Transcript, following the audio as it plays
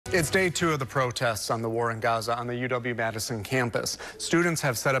It's day 2 of the protests on the war in Gaza on the UW Madison campus. Students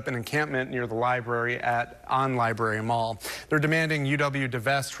have set up an encampment near the library on Library Mall. They're demanding UW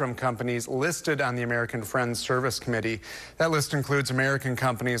divest from companies listed on the American Friends Service Committee. That list includes American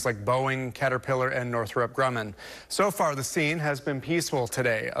companies like Boeing, Caterpillar, and Northrop Grumman. So far, the scene has been peaceful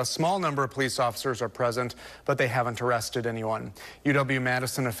today. A small number of police officers are present, but they haven't arrested anyone. UW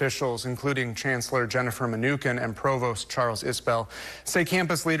Madison officials, including Chancellor Jennifer Mnuchin and Provost Charles Isbell, say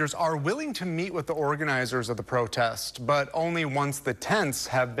campus leaders are willing to meet with the organizers of the protest, but only once the tents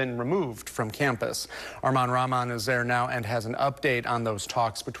have been removed from campus. Arman Rahman is there now and has an update on those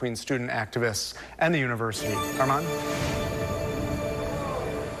talks between student activists and the university. Arman?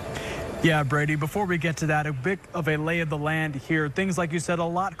 Yeah, Brady, before we get to that, a bit of a lay of the land here. Things, like you said, a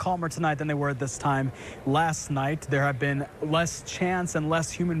lot calmer tonight than they were at this time last night. There have been less chants and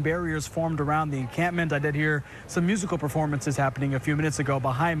less human barriers formed around the encampment. I did hear some musical performances happening a few minutes ago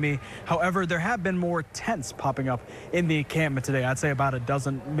behind me. However, there have been more tents popping up in the encampment today. I'd say about a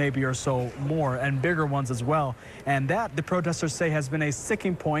dozen maybe or so more, and bigger ones as well. And that, the protesters say, has been a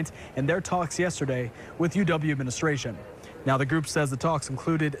sticking point in their talks yesterday with UW administration. Now, the group says the talks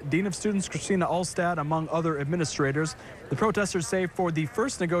included Dean of Students Christina Alstad, among other administrators. The protesters say for the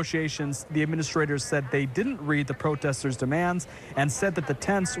first negotiations, the administrators said they didn't read the protesters' demands and said that the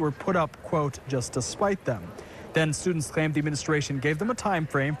tents were put up, quote, just to spite them. Then students claimed the administration gave them a time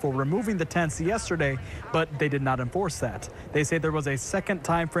frame for removing the tents yesterday, but they did not enforce that. They say there was a second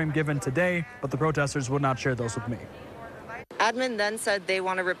time frame given today, but the protesters would not share those with me. Admin then said they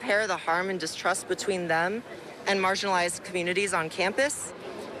want to repair the harm and distrust between them and marginalized communities on campus.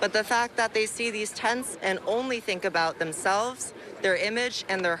 But the fact that they see these tents and only think about themselves, their image,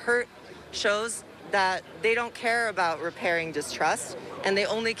 and their hurt shows that they don't care about repairing distrust, and they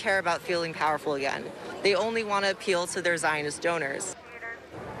only care about feeling powerful again. They only want to appeal to their Zionist donors.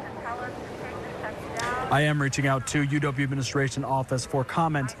 I am reaching out to UW administration office for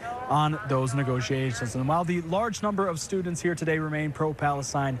comment on those negotiations. And while the large number of students here today remain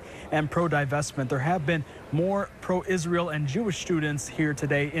pro-Palestine and pro-divestment, there have been more pro-Israel and Jewish students here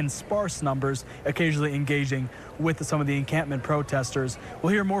today in sparse numbers, occasionally engaging with some of the encampment protesters.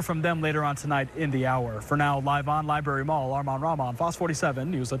 We'll hear more from them later on tonight in the hour. For now, live on Library Mall, Arman Rahman, Fox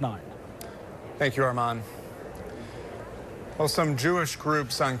 47 News at 9. Thank you, Arman. Well, some Jewish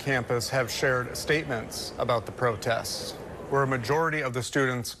groups on campus have shared statements about the protests, where a majority of the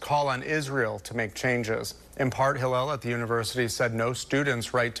students call on Israel to make changes. In part, Hillel at the university said no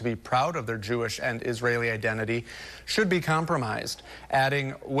student's right to be proud of their Jewish and Israeli identity should be compromised,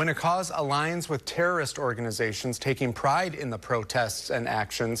 adding, when a cause aligns with terrorist organizations taking pride in the protests and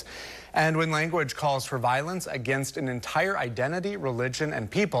actions, and when language calls for violence against an entire identity, religion, and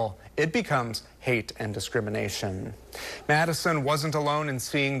people, it becomes hate and discrimination. Madison wasn't alone in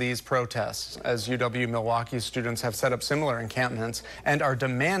seeing these protests, as UW-Milwaukee students have set up similar encampments and are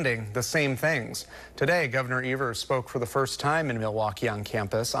demanding the same things. Today, Governor Evers spoke for the first time in Milwaukee on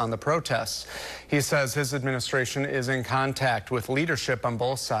campus on the protests. He says his administration is in contact with leadership on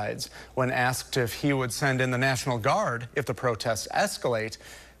both sides. When asked if he would send in the National Guard if the protests escalate,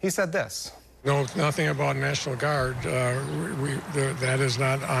 he said this. No, nothing about National Guard. That is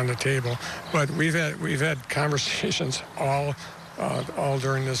not on the table. But we've had conversations all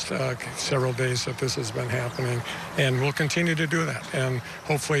during this several days that this has been happening, and we'll continue to do that. And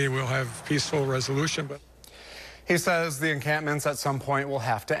hopefully we'll have peaceful resolution. But he says the encampments at some point will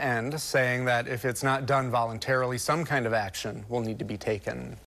have to end, saying that if it's not done voluntarily, some kind of action will need to be taken.